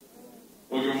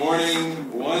Good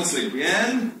morning once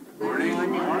again. Morning.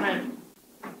 Morning.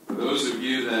 For those of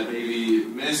you that maybe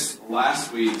missed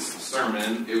last week's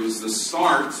sermon, it was the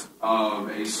start of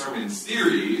a sermon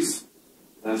series.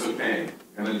 That's okay.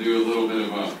 I'm going to do a little bit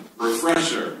of a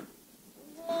refresher.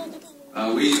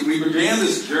 We began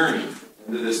this journey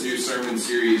into this new sermon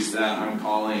series that I'm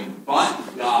calling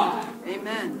But God.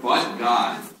 Amen. But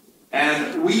God.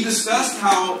 And we discussed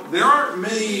how there are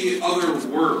many other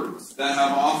words that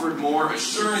have offered more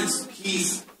assurance,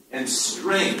 peace, and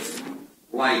strength,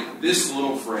 like this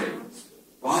little phrase,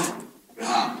 but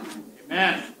God.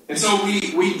 Amen. And so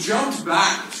we jumped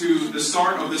back to the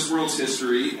start of this world's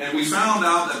history, and we found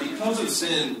out that because of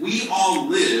sin, we all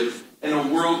live in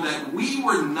a world that we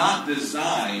were not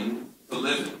designed to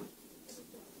live in.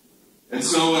 And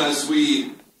so as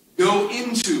we go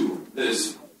into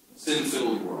this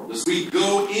sin-filled world, as we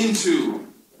go into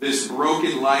this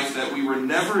broken life that we were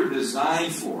never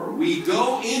designed for, we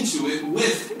go into it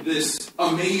with this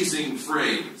amazing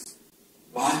phrase,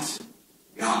 but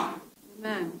God.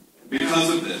 Amen.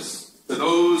 Because of this, to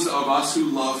those of us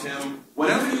who love Him,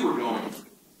 whatever you were going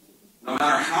through, no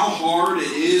matter how hard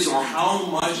it is or how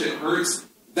much it hurts,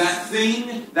 that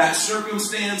thing, that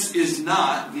circumstance is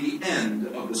not the end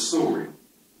of the story.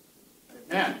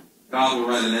 Amen. God will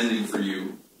write an ending for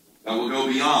you that will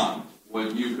go beyond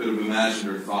what you could have imagined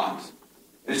or thought.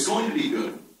 And it's going to be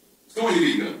good. It's going to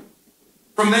be good.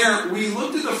 From there, we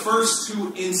looked at the first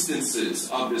two instances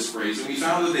of this phrase, and we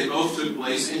found that they both took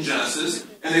place in Genesis,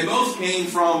 and they both came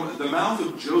from the mouth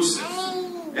of Joseph.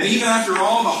 And even after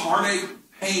all the heartache,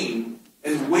 pain,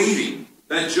 and waiting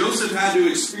that Joseph had to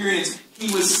experience,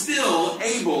 he was still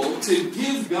able to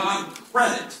give God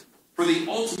credit for the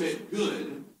ultimate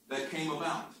good that came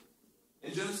about.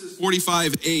 In Genesis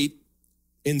 45:8,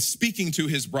 in speaking to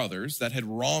his brothers that had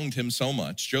wronged him so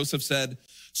much, Joseph said,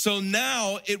 "So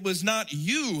now it was not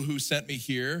you who sent me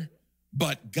here,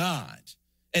 but God.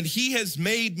 And he has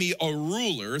made me a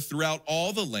ruler throughout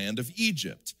all the land of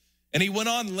Egypt." And he went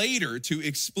on later to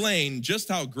explain just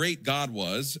how great God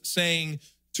was, saying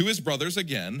to his brothers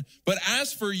again, "But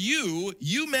as for you,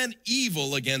 you meant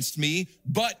evil against me,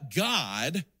 but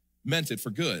God meant it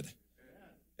for good,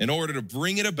 in order to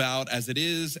bring it about as it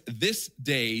is this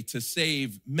day to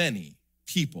save many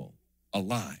people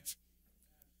alive."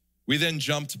 We then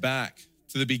jumped back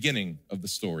to the beginning of the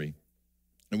story,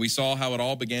 and we saw how it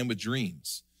all began with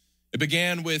dreams. It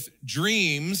began with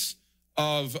dreams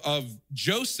of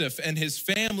Joseph and his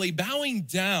family bowing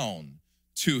down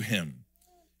to him.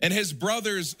 And his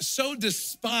brothers so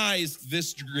despised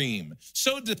this dream,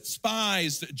 so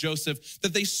despised Joseph,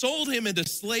 that they sold him into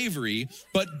slavery,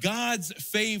 but God's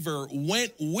favor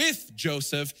went with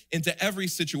Joseph into every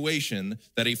situation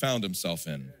that he found himself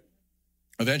in.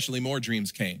 Eventually, more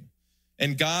dreams came,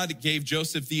 and God gave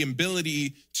Joseph the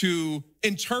ability to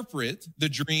interpret the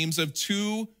dreams of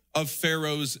two of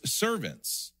Pharaoh's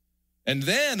servants. And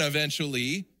then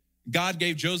eventually, God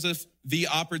gave Joseph the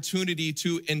opportunity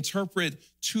to interpret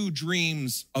two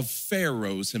dreams of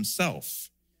Pharaoh's himself.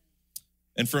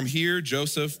 And from here,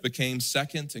 Joseph became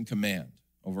second in command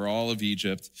over all of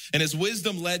Egypt. And his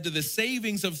wisdom led to the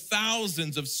savings of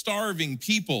thousands of starving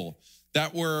people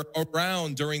that were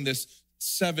around during this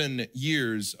 7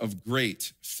 years of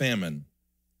great famine.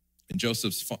 And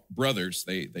Joseph's brothers,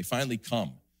 they finally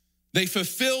come. They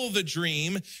fulfill the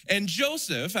dream. And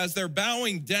Joseph, as they're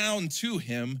bowing down to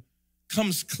him,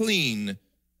 comes clean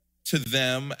to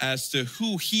them as to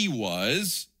who he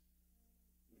was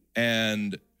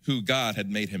and who God had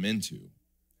made him into.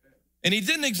 And he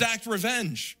didn't exact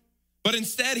revenge, but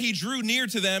instead he drew near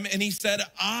to them and he said,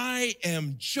 "I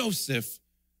am Joseph,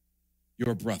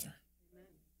 your brother.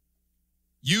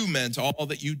 You meant all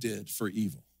that you did for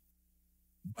evil,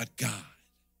 but God."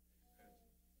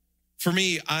 For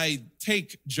me, I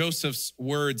take Joseph's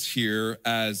words here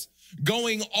as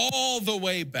going all the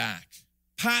way back,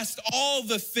 past all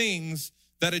the things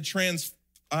that had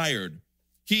transpired.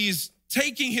 He's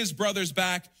taking his brothers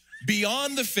back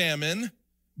beyond the famine,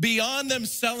 beyond them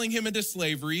selling him into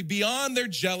slavery, beyond their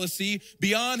jealousy,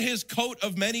 beyond his coat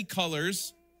of many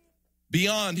colors,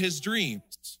 beyond his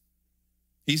dreams.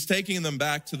 He's taking them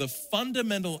back to the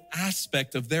fundamental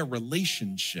aspect of their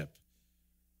relationship,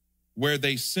 where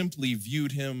they simply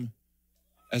viewed him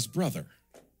as brother.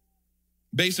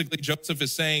 Basically, Joseph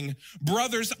is saying,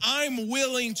 "Brothers, I'm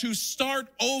willing to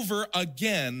start over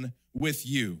again with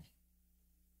you."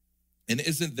 And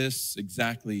isn't this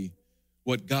exactly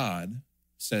what God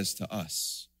says to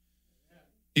us?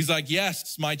 He's like,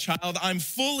 "Yes, my child, I'm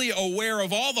fully aware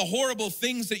of all the horrible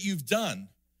things that you've done,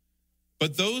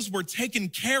 but those were taken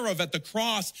care of at the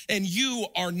cross, and you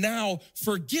are now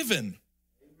forgiven.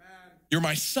 You're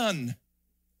my son.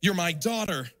 You're my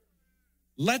daughter.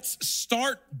 Let's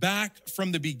start back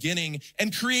from the beginning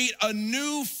and create a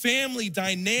new family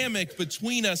dynamic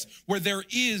between us where there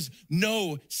is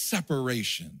no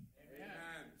separation. Amen.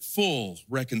 Full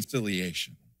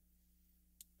reconciliation.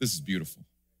 This is beautiful.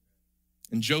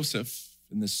 And Joseph,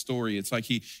 in this story, it's like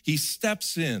he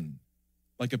steps in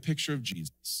like a picture of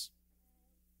Jesus.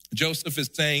 Joseph is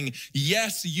saying,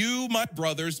 yes, you, my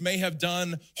brothers, may have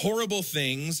done horrible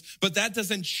things, but that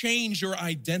doesn't change your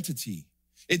identity.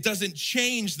 It doesn't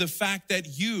change the fact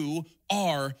that you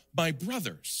are my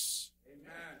brothers.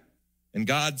 Amen. And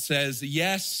God says,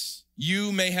 yes,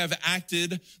 you may have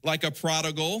acted like a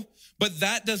prodigal, but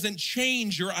that doesn't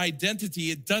change your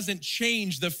identity. It doesn't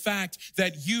change the fact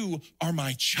that you are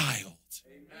my child.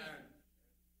 Amen.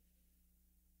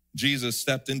 Jesus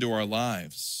stepped into our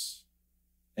lives,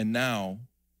 and now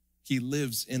he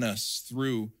lives in us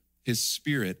through his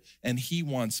Spirit, and he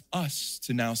wants us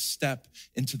to now step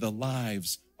into the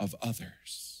lives of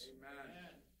others. Amen.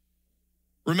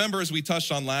 Remember, as we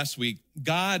touched on last week,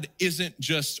 God isn't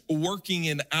just working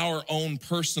in our own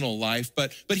personal life,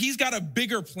 but he's got a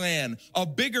bigger plan, a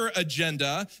bigger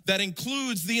agenda that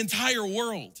includes the entire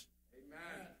world.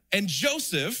 Amen. And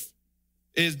Joseph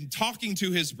is talking to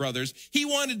his brothers. He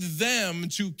wanted them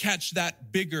to catch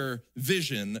that bigger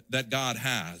vision that God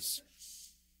has.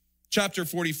 Chapter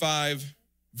 45,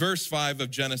 verse 5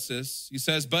 of Genesis, he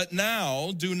says, but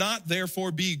now do not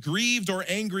therefore be grieved or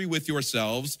angry with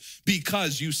yourselves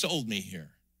because you sold me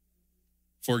here.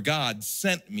 For God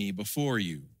sent me before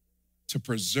you to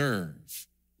preserve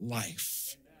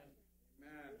life.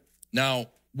 Amen. Now,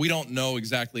 we don't know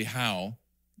exactly how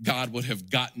God would have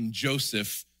gotten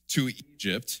Joseph to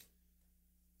Egypt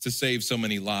to save so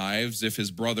many lives if his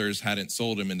brothers hadn't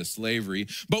sold him into slavery.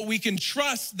 But we can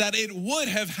trust that it would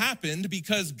have happened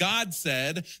because God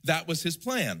said that was his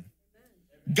plan.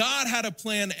 God had a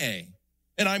plan A,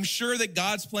 and I'm sure that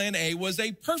God's plan A was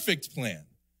a perfect plan.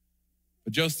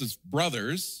 But Joseph's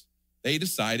brothers, they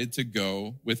decided to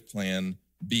go with plan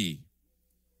B.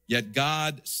 Yet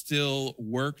God still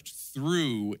worked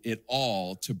through it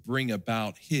all to bring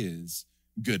about his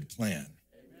good plan.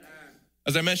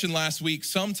 As I mentioned last week,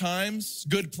 sometimes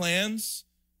good plans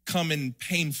come in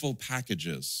painful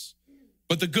packages,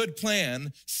 but the good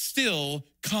plan still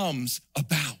comes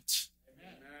about.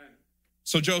 Amen.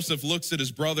 So Joseph looks at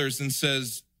his brothers and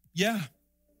says, yeah,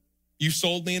 you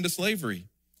sold me into slavery.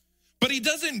 But he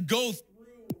doesn't go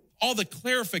through all the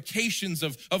clarifications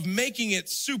of making it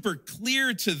super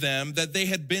clear to them that they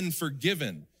had been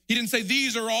forgiven. He didn't say,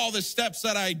 these are all the steps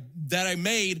that I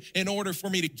made in order for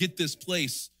me to get this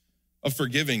place of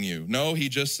forgiving you. No, he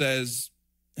just says,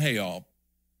 hey, y'all,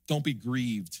 don't be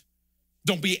grieved.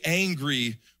 Don't be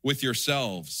angry with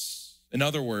yourselves. In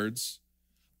other words,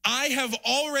 I have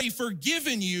already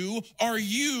forgiven you. Are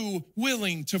you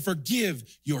willing to forgive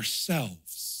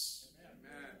yourselves?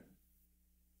 Amen.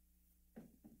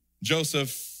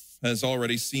 Joseph has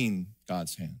already seen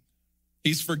God's hand.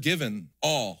 He's forgiven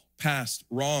all past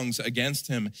wrongs against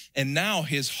him. And now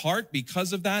his heart,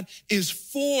 because of that, is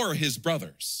for his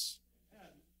brothers.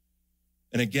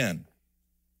 And again,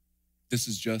 this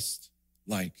is just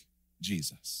like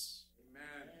Jesus.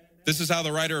 Amen. This is how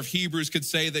the writer of Hebrews could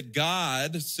say that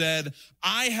God said,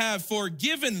 I have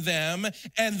forgiven them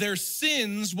and their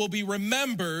sins will be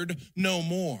remembered no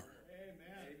more.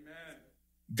 Amen.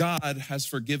 God has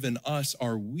forgiven us.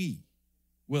 Are we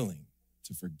willing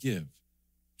to forgive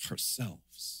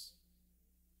ourselves?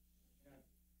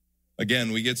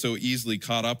 Again, we get so easily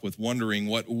caught up with wondering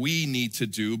what we need to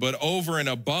do, but over and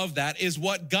above that is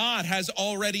what God has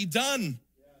already done.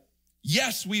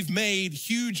 Yes, we've made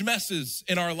huge messes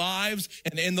in our lives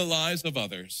and in the lives of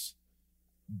others,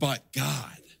 but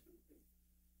God.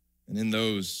 And in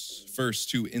those first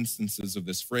two instances of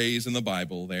this phrase in the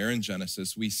Bible, there in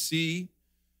Genesis, we see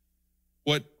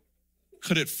what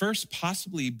could at first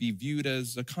possibly be viewed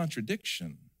as a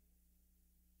contradiction.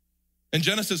 In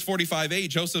Genesis 45:8,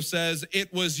 Joseph says,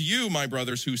 it was you, my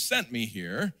brothers, who sent me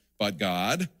here, but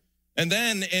God. And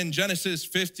then in Genesis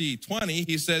 50:20,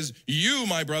 he says, you,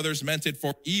 my brothers, meant it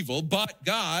for evil, but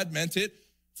God meant it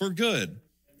for good.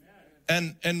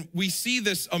 And we see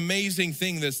this amazing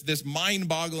thing, this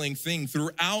mind-boggling thing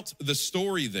throughout the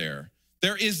story there.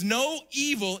 There is no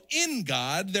evil in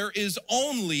God. There is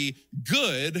only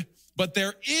good, but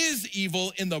there is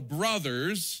evil in the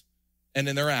brothers and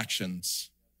in their actions.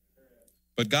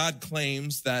 But God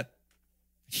claims that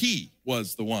he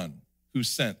was the one who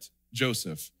sent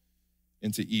Joseph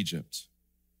into Egypt.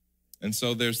 And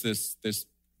so there's this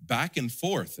back and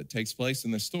forth that takes place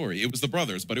in this story. It was the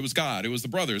brothers, but it was God. It was the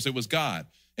brothers, it was God.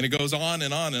 And it goes on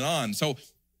and on and on. So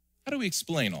How do we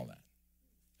explain all that?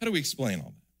 How do we explain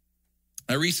all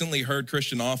that? I recently heard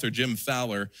Christian author Jim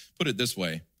Fowler put it this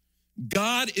way: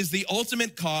 God is the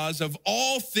ultimate cause of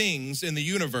all things in the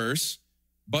universe,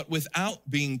 but without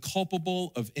being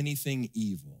culpable of anything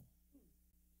evil.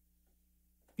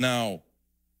 Now,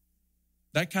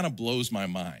 that kind of blows my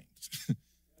mind.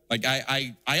 Like,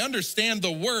 I understand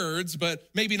the words, but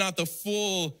maybe not the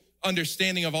full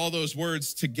understanding of all those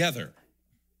words together.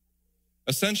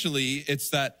 Essentially,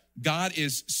 it's that God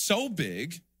is so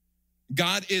big,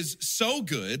 God is so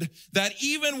good, that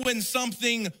even when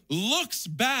something looks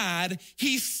bad,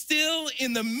 he's still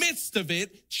in the midst of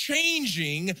it,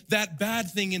 changing that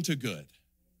bad thing into good.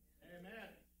 Amen.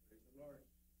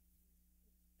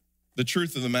 The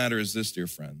truth of the matter is this, dear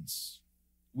friends: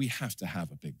 we have to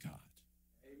have a big God.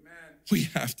 We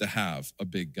have to have a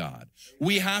big God.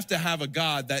 We have to have a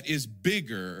God that is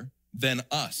bigger than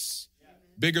us,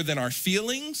 bigger than our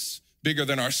feelings, bigger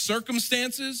than our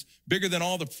circumstances, bigger than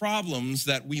all the problems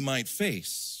that we might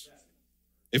face.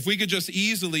 If we could just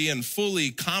easily and fully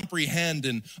comprehend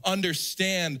and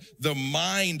understand the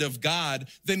mind of God,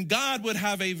 then God would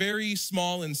have a very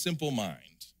small and simple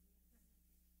mind.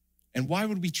 And why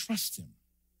would we trust him?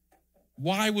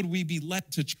 Why would we be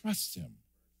led to trust him?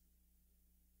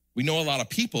 We know a lot of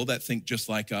people that think just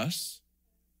like us.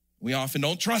 We often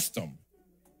don't trust them.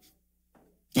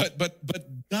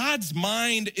 But God's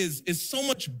mind is so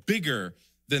much bigger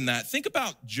than that. Think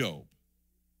about Job,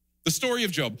 the story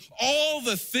of Job. All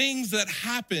the things that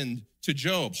happened to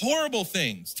Job, horrible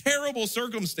things, terrible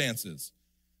circumstances,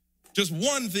 just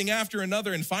one thing after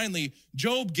another. And finally,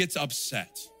 Job gets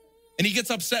upset. And he gets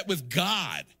upset with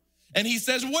God. And he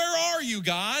says, "Where are you,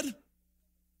 God?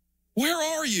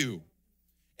 Where are you?"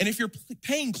 And if you're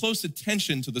paying close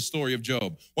attention to the story of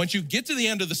Job, once you get to the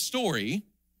end of the story,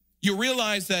 you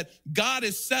realize that God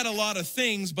has said a lot of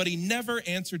things, but he never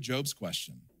answered Job's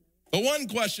question. The one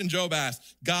question Job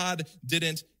asked, God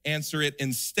didn't answer it.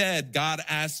 Instead, God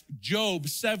asked Job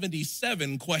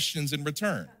 77 questions in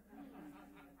return.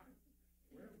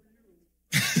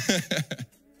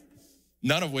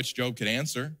 None of which Job could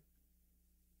answer.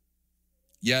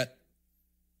 Yet,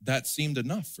 that seemed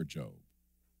enough for Job.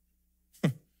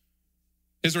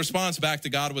 His response back to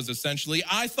God was essentially,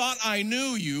 "I thought I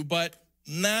knew you, but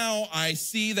now I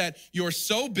see that you're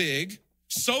so big,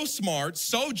 so smart,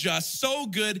 so just, so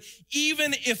good.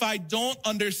 Even if I don't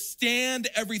understand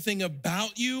everything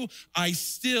about you, I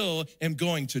still am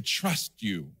going to trust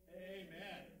you."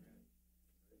 Amen.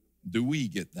 Do we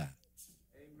get that?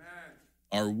 Amen.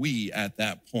 Are we at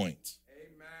that point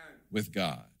Amen. with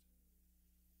God?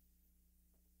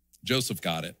 Joseph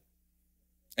got it.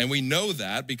 And we know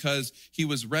that because he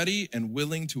was ready and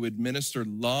willing to administer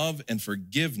love and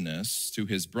forgiveness to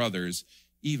his brothers,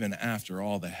 even after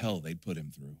all the hell they'd put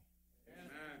him through.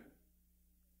 Amen.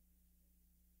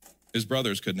 His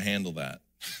brothers couldn't handle that.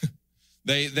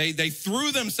 They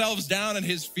threw themselves down at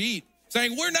his feet,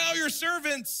 saying, "We're now your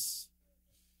servants."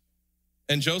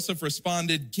 And Joseph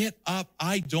responded, "Get up.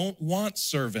 I don't want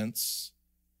servants.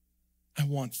 I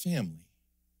want family.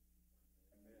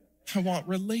 I want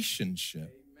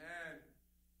relationship."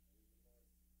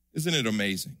 Isn't it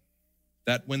amazing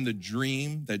that when the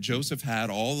dream that Joseph had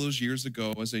all those years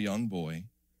ago as a young boy,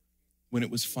 when it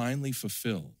was finally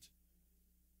fulfilled,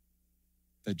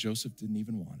 that Joseph didn't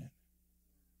even want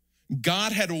it?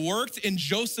 God had worked in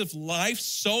Joseph's life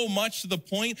so much to the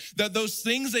point that those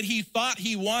things that he thought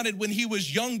he wanted when he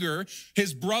was younger,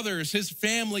 his brothers, his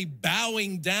family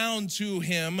bowing down to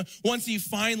him, once he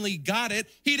finally got it,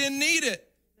 he didn't need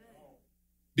it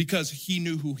because he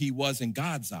knew who he was in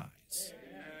God's eyes.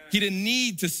 He didn't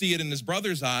need to see it in his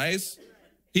brother's eyes.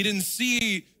 He didn't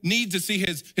need to see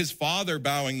his father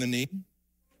bowing the knee.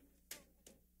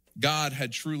 God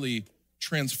had truly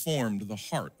transformed the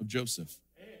heart of Joseph.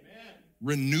 Amen.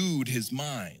 Renewed his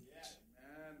mind.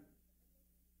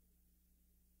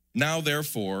 Now,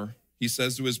 therefore, he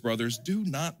says to his brothers, "Do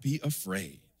not be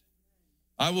afraid.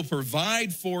 I will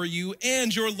provide for you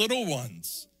and your little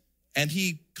ones." And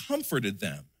he comforted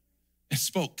them and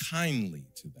spoke kindly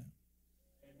to them.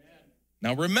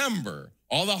 Now remember,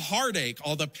 all the heartache,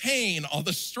 all the pain, all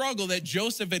the struggle that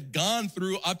Joseph had gone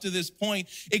through up to this point,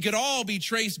 it could all be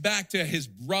traced back to his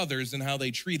brothers and how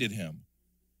they treated him.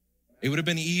 It would have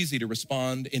been easy to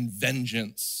respond in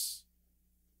vengeance.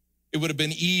 It would have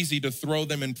been easy to throw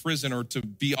them in prison or to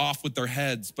be off with their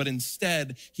heads, but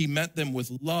instead he met them with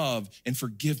love and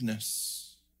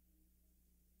forgiveness.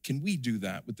 Can we do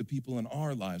that with the people in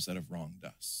our lives that have wronged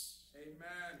us?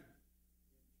 Amen.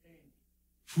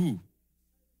 Whew.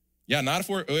 Yeah, not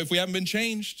if we haven't been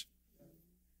changed.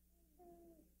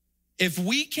 If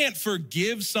we can't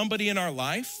forgive somebody in our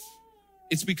life,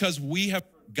 It's because we have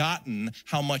forgotten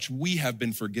how much we have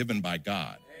been forgiven by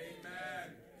God.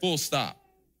 Amen. Full stop.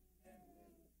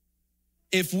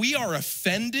 If we are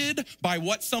offended by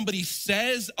what somebody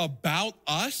says about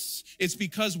us, it's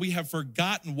because we have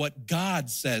forgotten what God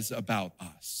says about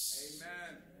us.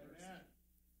 Amen.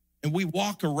 And we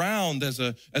walk around as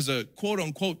a quote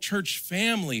unquote church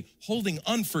family, holding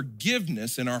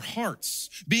unforgiveness in our hearts,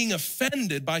 being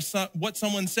offended by what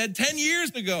someone said 10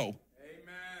 years ago.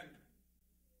 Amen.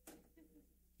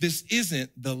 This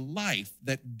isn't the life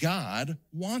that God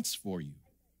wants for you.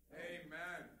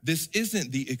 Amen. This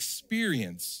isn't the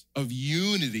experience of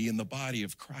unity in the body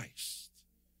of Christ.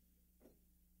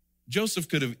 Joseph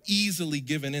could have easily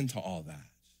given into all that.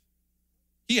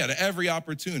 He had every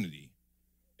opportunity.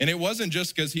 And it wasn't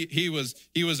just because he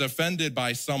was offended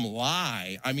by some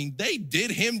lie. I mean, they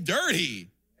did him dirty.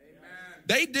 Amen.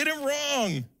 They did him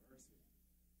wrong.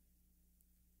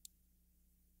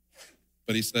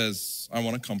 But he says, I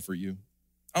want to comfort you.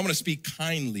 I want to speak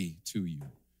kindly to you.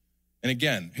 And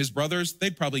again, his brothers,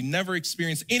 they'd probably never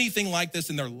experienced anything like this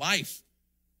in their life.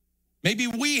 Maybe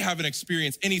we haven't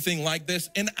experienced anything like this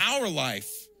in our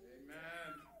life. Amen.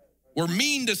 We're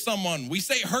mean to someone. We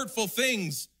say hurtful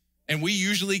things, and we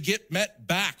usually get met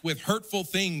back with hurtful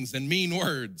things and mean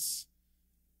words.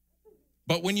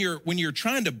 But when you're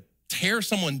trying to tear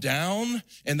someone down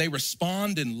and they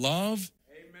respond in love,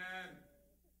 Amen.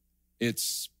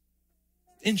 it's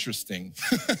interesting.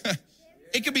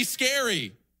 It can be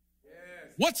scary.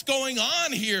 What's going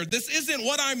on here? This isn't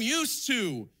what I'm used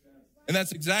to. And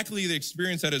that's exactly the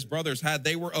experience that his brothers had.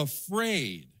 They were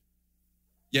afraid,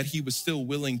 yet he was still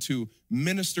willing to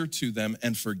minister to them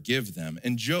and forgive them.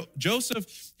 And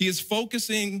Joseph, he is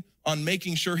focusing on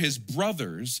making sure his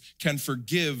brothers can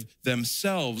forgive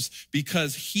themselves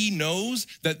because he knows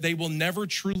that they will never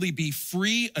truly be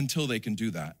free until they can do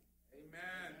that.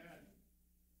 Amen.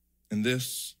 And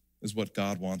this is what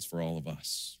God wants for all of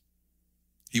us.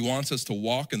 He wants us to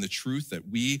walk in the truth that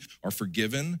we are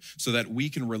forgiven so that we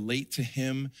can relate to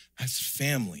him as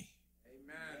family.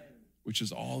 Amen. Which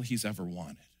is all he's ever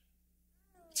wanted.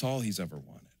 It's all he's ever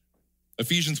wanted.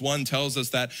 Ephesians 1 tells us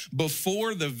that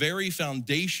before the very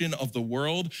foundation of the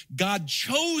world, God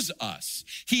chose us.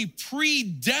 He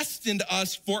predestined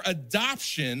us for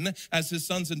adoption as his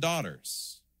sons and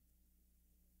daughters.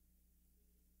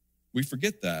 We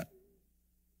forget that.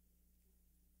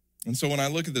 And so when I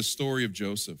look at the story of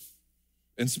Joseph,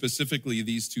 and specifically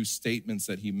these two statements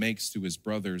that he makes to his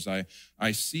brothers,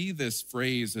 I see this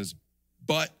phrase as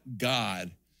 "but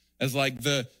God" as like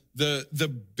the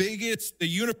biggest, the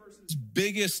universe's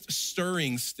biggest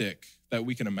stirring stick that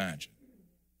we can imagine.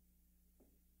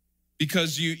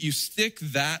 Because you stick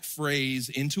that phrase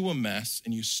into a mess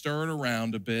and you stir it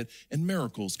around a bit and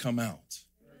miracles come out.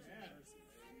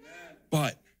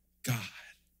 But God.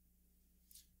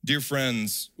 Dear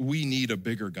friends, we need a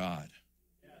bigger God.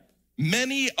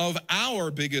 Many of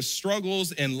our biggest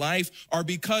struggles in life are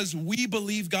because we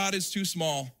believe God is too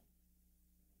small.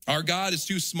 Our God is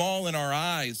too small in our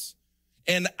eyes.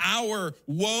 And our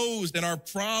woes and our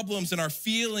problems and our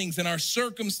feelings and our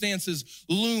circumstances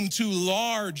loom too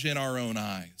large in our own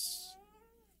eyes.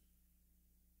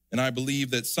 And I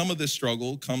believe that some of this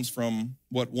struggle comes from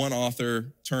what one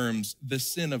author terms the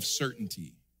sin of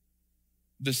certainty.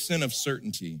 The sin of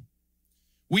certainty.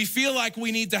 We feel like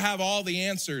we need to have all the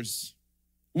answers.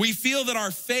 We feel that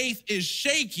our faith is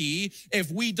shaky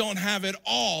if we don't have it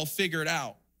all figured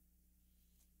out.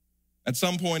 At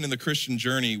some point in the Christian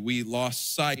journey, we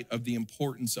lost sight of the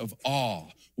importance of awe,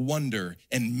 wonder,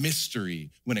 and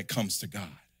mystery when it comes to God.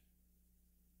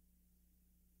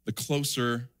 The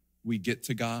closer we get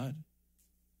to God,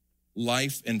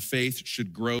 life and faith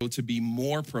should grow to be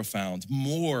more profound,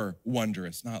 more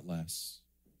wondrous, not less.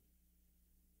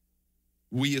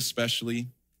 We, especially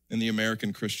in the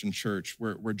American Christian church,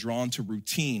 we're drawn to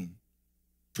routine,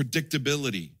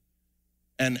 predictability,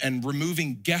 and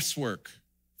removing guesswork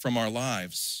from our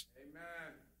lives.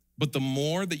 Amen. But the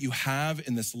more that you have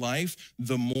in this life,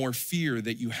 the more fear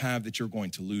that you have that you're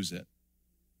going to lose it.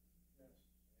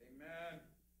 Amen.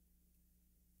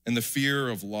 And the fear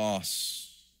of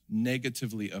loss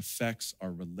negatively affects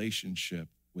our relationship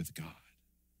with God.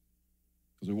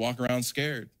 Because we walk around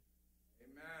scared.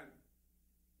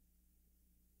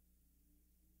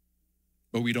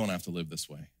 But we don't have to live this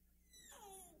way.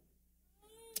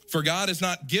 For God has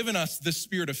not given us the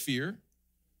spirit of fear.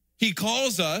 He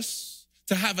calls us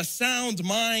to have a sound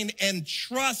mind and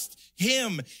trust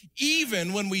him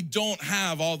even when we don't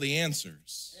have all the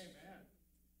answers. Amen.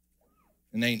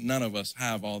 And ain't none of us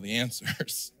have all the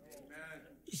answers.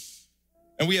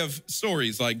 Amen. And we have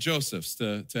stories like Joseph's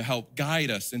to help guide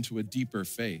us into a deeper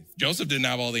faith. Joseph didn't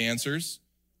have all the answers.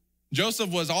 Joseph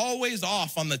was always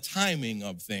off on the timing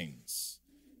of things.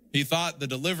 He thought the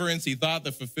deliverance, he thought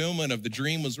the fulfillment of the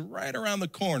dream was right around the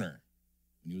corner.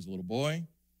 When he was a little boy,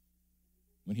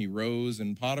 when he rose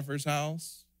in Potiphar's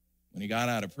house, when he got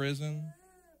out of prison,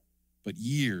 but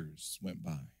years went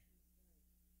by.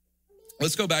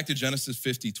 Let's go back to Genesis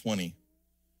 50:20.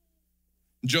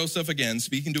 Joseph again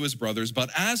speaking to his brothers,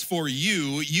 but as for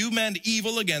you, you meant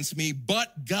evil against me,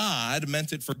 but God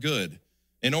meant it for good,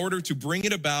 in order to bring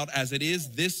it about as it is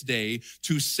this day,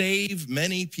 to save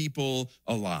many people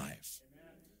alive.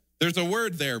 Amen. There's a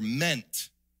word there, meant.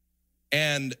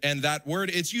 And that word,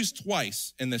 it's used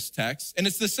twice in this text, and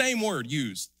it's the same word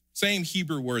used, same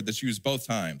Hebrew word that's used both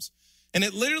times. And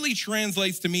it literally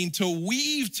translates to mean to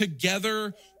weave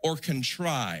together or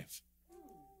contrive,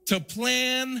 to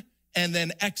plan and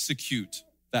then execute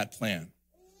that plan.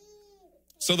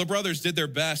 So the brothers did their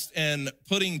best in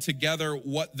putting together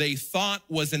what they thought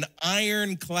was an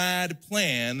ironclad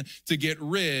plan to get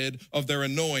rid of their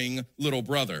annoying little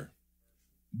brother.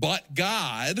 But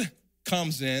God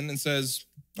comes in and says,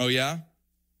 oh yeah?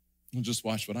 Well, just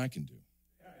watch what I can do.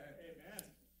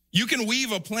 You can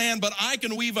weave a plan, but I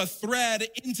can weave a thread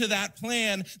into that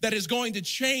plan that is going to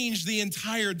change the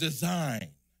entire design.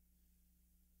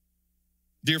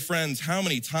 Dear friends, how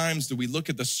many times do we look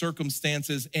at the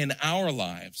circumstances in our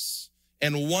lives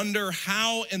and wonder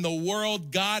how in the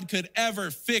world God could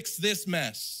ever fix this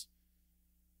mess?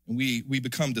 And we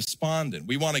become despondent.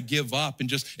 We want to give up and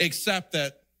just accept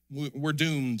that we're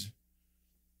doomed.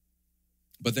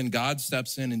 But then God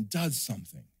steps in and does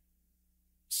something,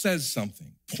 says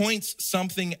something, points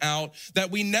something out that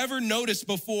we never noticed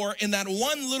before, and that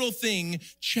one little thing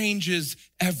changes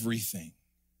everything.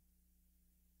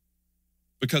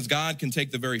 Because God can take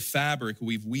the very fabric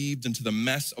we've weaved into the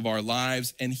mess of our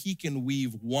lives, and he can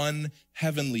weave one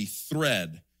heavenly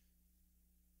thread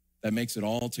that makes it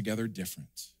all together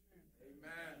different.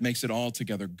 Amen. Makes it all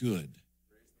together good.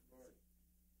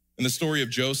 In the story of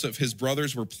Joseph, his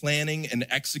brothers were planning and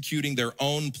executing their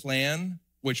own plan,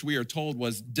 which we are told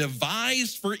was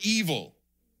devised for evil.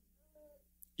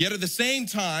 Yet at the same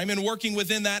time, and working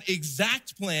within that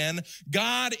exact plan,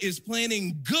 God is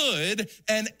planning good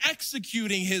and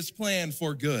executing his plan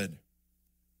for good.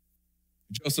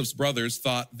 Joseph's brothers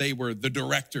thought they were the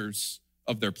directors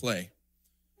of their play.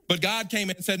 But God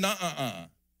came in and said,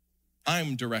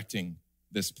 I'm directing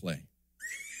this play.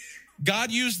 God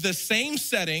used the same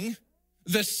setting,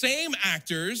 the same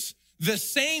actors, the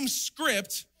same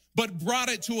script, but brought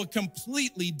it to a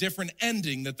completely different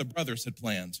ending that the brothers had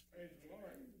planned.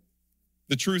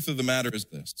 The truth of the matter is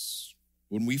this: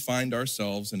 when we find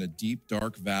ourselves in a deep,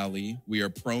 dark valley, we are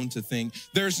prone to think,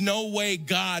 there's no way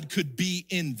God could be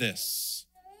in this.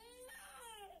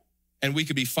 And we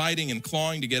could be fighting and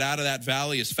clawing to get out of that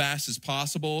valley as fast as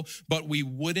possible, but we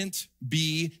wouldn't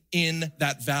be in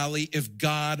that valley if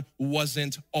God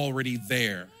wasn't already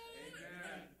there.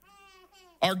 Amen.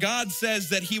 Our God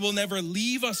says that he will never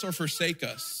leave us or forsake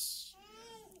us.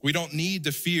 We don't need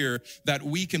to fear that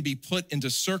we can be put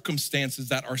into circumstances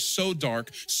that are so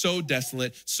dark, so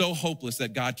desolate, so hopeless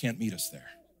that God can't meet us there.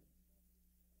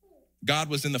 God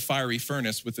was in the fiery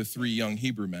furnace with the 3 young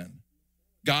Hebrew men.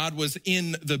 God was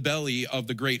in the belly of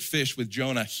the great fish with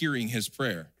Jonah hearing his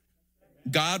prayer.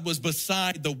 God was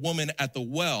beside the woman at the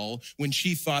well when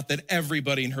she thought that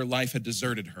everybody in her life had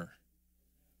deserted her.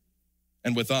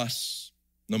 And with us,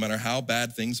 no matter how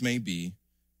bad things may be,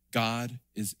 God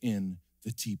is in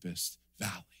the deepest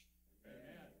valley.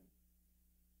 Amen.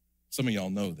 Some of y'all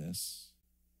know this.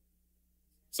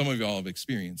 Some of y'all have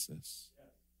experienced this.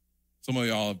 Some of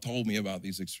y'all have told me about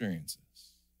these experiences.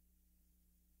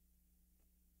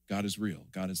 God is real.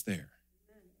 God is there.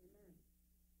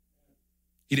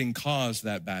 He didn't cause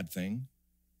that bad thing,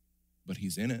 but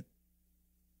he's in it.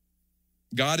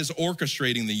 God is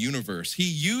orchestrating the universe. He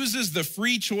uses the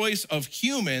free choice of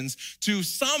humans to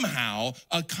somehow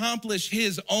accomplish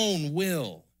his own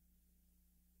will.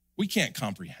 We can't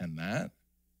comprehend that.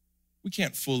 We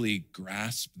can't fully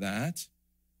grasp that.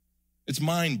 It's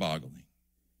mind-boggling.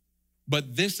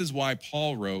 But this is why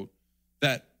Paul wrote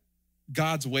that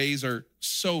God's ways are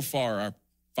so far our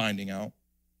finding out.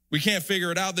 We can't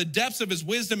figure it out. The depths of his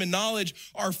wisdom and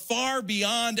knowledge are far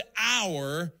beyond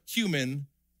our human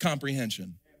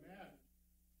comprehension. Amen.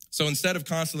 So instead of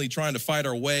constantly trying to fight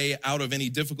our way out of any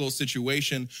difficult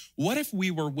situation, what if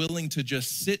we were willing to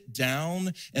just sit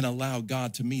down and allow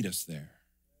God to meet us there?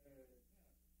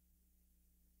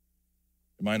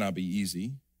 It might not be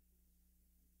easy.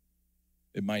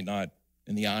 It might not,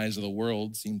 in the eyes of the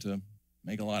world, seem to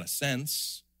make a lot of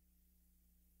sense.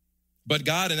 But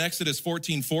God in Exodus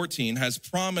 14:14 has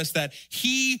promised that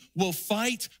he will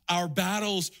fight our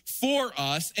battles for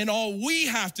us, and all we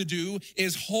have to do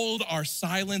is hold our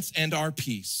silence and our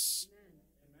peace.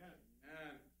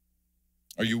 Amen.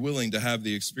 Are you willing to have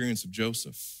the experience of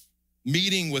Joseph,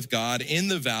 meeting with God in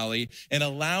the valley and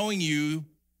allowing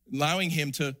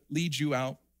him to lead you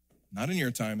out, not in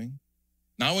your timing,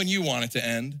 not when you want it to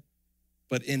end,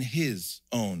 but in his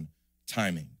own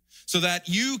timing, so that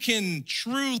you can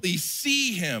truly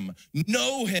see him,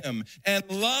 know him, and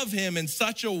love him in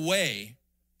such a way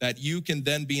that you can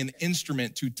then be an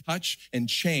instrument to touch and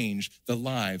change the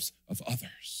lives of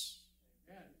others.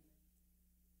 Amen.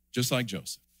 Just like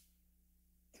Joseph,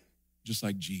 just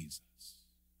like Jesus.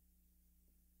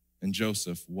 And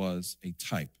Joseph was a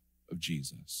type of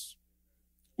Jesus.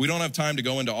 We don't have time to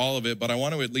go into all of it, but I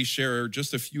want to at least share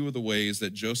just a few of the ways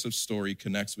that Joseph's story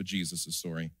connects with Jesus'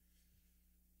 story.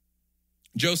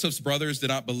 Joseph's brothers did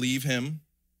not believe him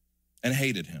and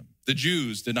hated him. The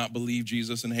Jews did not believe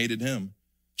Jesus and hated him.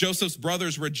 Joseph's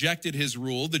brothers rejected his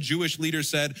rule. The Jewish leaders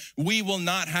said, "We will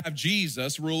not have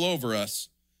Jesus rule over us."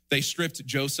 They stripped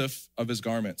Joseph of his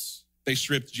garments. They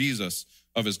stripped Jesus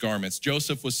of his garments.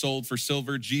 Joseph was sold for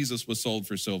silver. Jesus was sold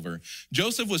for silver.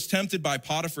 Joseph was tempted by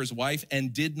Potiphar's wife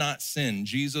and did not sin.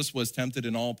 Jesus was tempted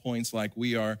in all points like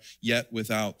we are, yet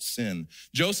without sin.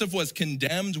 Joseph was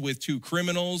condemned with two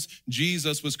criminals.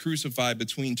 Jesus was crucified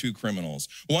between two criminals.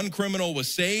 One criminal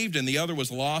was saved and the other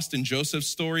was lost. In Joseph's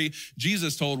story,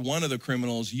 Jesus told one of the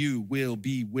criminals, "You will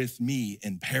be with me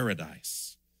in paradise."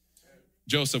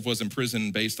 Joseph was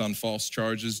imprisoned based on false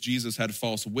charges. Jesus had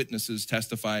false witnesses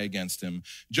testify against him.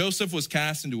 Joseph was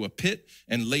cast into a pit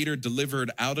and later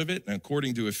delivered out of it. And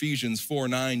according to Ephesians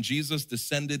 4:9, Jesus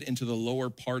descended into the lower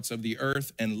parts of the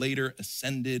earth and later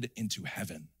ascended into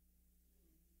heaven.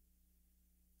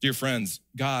 Dear friends,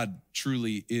 God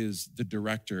truly is the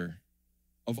director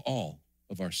of all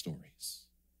of our stories.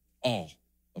 All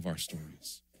of our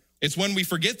stories. It's when we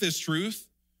forget this truth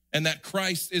and that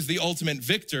Christ is the ultimate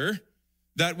victor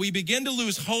that we begin to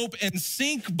lose hope and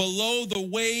sink below the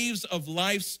waves of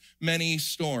life's many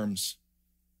storms.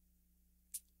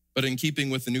 But in keeping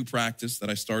with the new practice that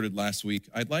I started last week,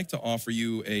 I'd like to offer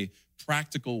you a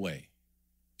practical way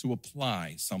to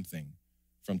apply something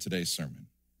from today's sermon.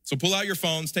 So pull out your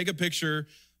phones, take a picture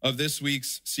of this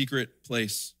week's secret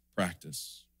place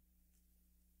practice.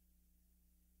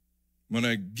 I'm going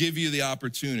to give you the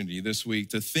opportunity this week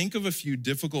to think of a few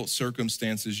difficult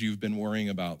circumstances you've been worrying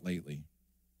about lately.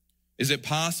 Is it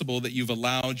possible that you've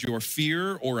allowed your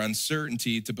fear or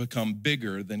uncertainty to become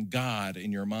bigger than God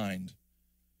in your mind?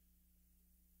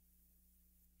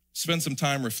 Spend some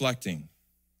time reflecting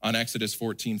on Exodus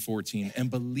 14:14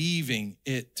 and believing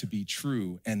it to be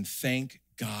true, and thank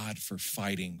God for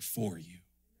fighting for you.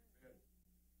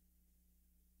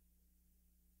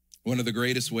 One of the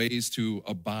greatest ways to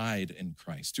abide in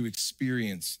Christ, to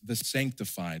experience the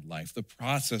sanctified life, the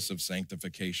process of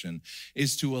sanctification,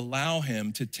 is to allow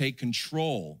him to take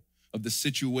control of the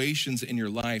situations in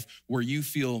your life where you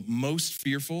feel most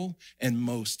fearful and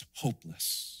most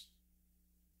hopeless.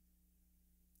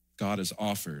 God has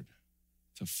offered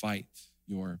to fight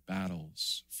your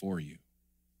battles for you.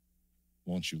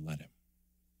 Won't you let him?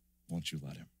 Won't you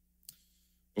let him?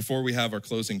 Before we have our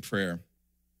closing prayer,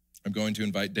 I'm going to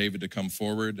invite David to come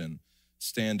forward and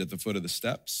stand at the foot of the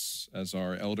steps as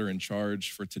our elder in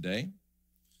charge for today.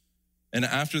 And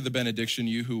after the benediction,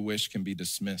 you who wish can be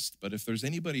dismissed. But if there's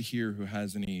anybody here who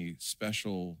has any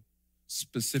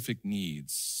specific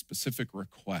needs, specific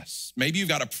requests, maybe you've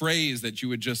got a praise that you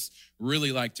would just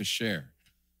really like to share,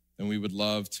 then we would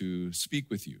love to speak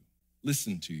with you,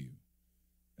 listen to you,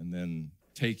 and then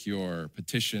take your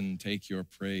petition, take your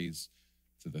praise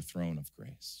to the throne of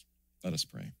grace. Let us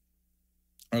pray.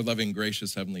 Our loving,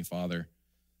 gracious Heavenly Father,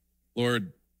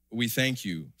 Lord, we thank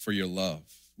you for your love.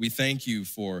 We thank you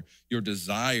for your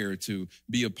desire to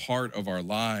be a part of our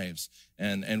lives.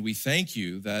 And we thank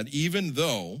you that even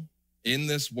though in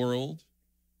this world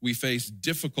we face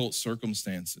difficult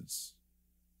circumstances,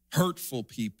 hurtful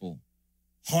people,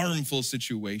 harmful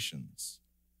situations,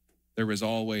 there is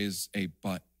always a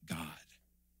but God.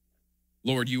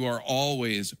 Lord, you are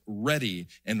always ready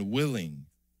and willing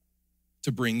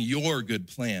to bring your good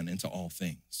plan into all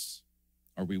things.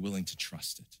 Are we willing to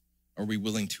trust it? Are we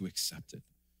willing to accept it?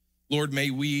 Lord,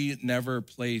 may we never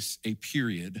place a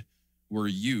period where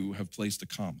you have placed a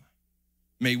comma.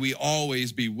 May we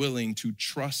always be willing to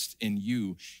trust in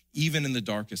you, even in the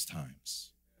darkest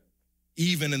times,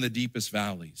 even in the deepest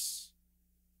valleys.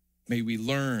 May we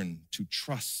learn to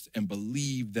trust and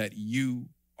believe that you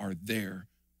are there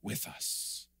with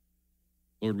us.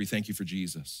 Lord, we thank you for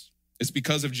Jesus. It's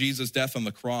because of Jesus' death on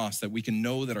the cross that we can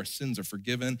know that our sins are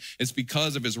forgiven. It's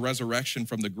because of his resurrection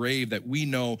from the grave that we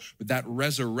know that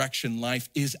resurrection life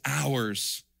is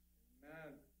ours.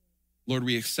 Amen. Lord,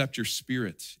 we accept your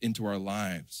Spirit into our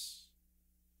lives,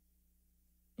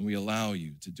 and we allow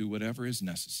you to do whatever is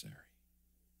necessary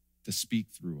to speak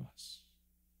through us,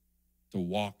 to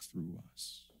walk through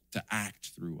us, to act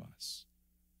through us.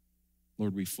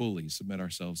 Lord, we fully submit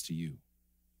ourselves to you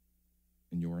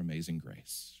in your amazing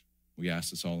grace. We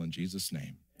ask this all in Jesus'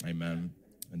 name. Amen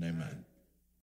and amen.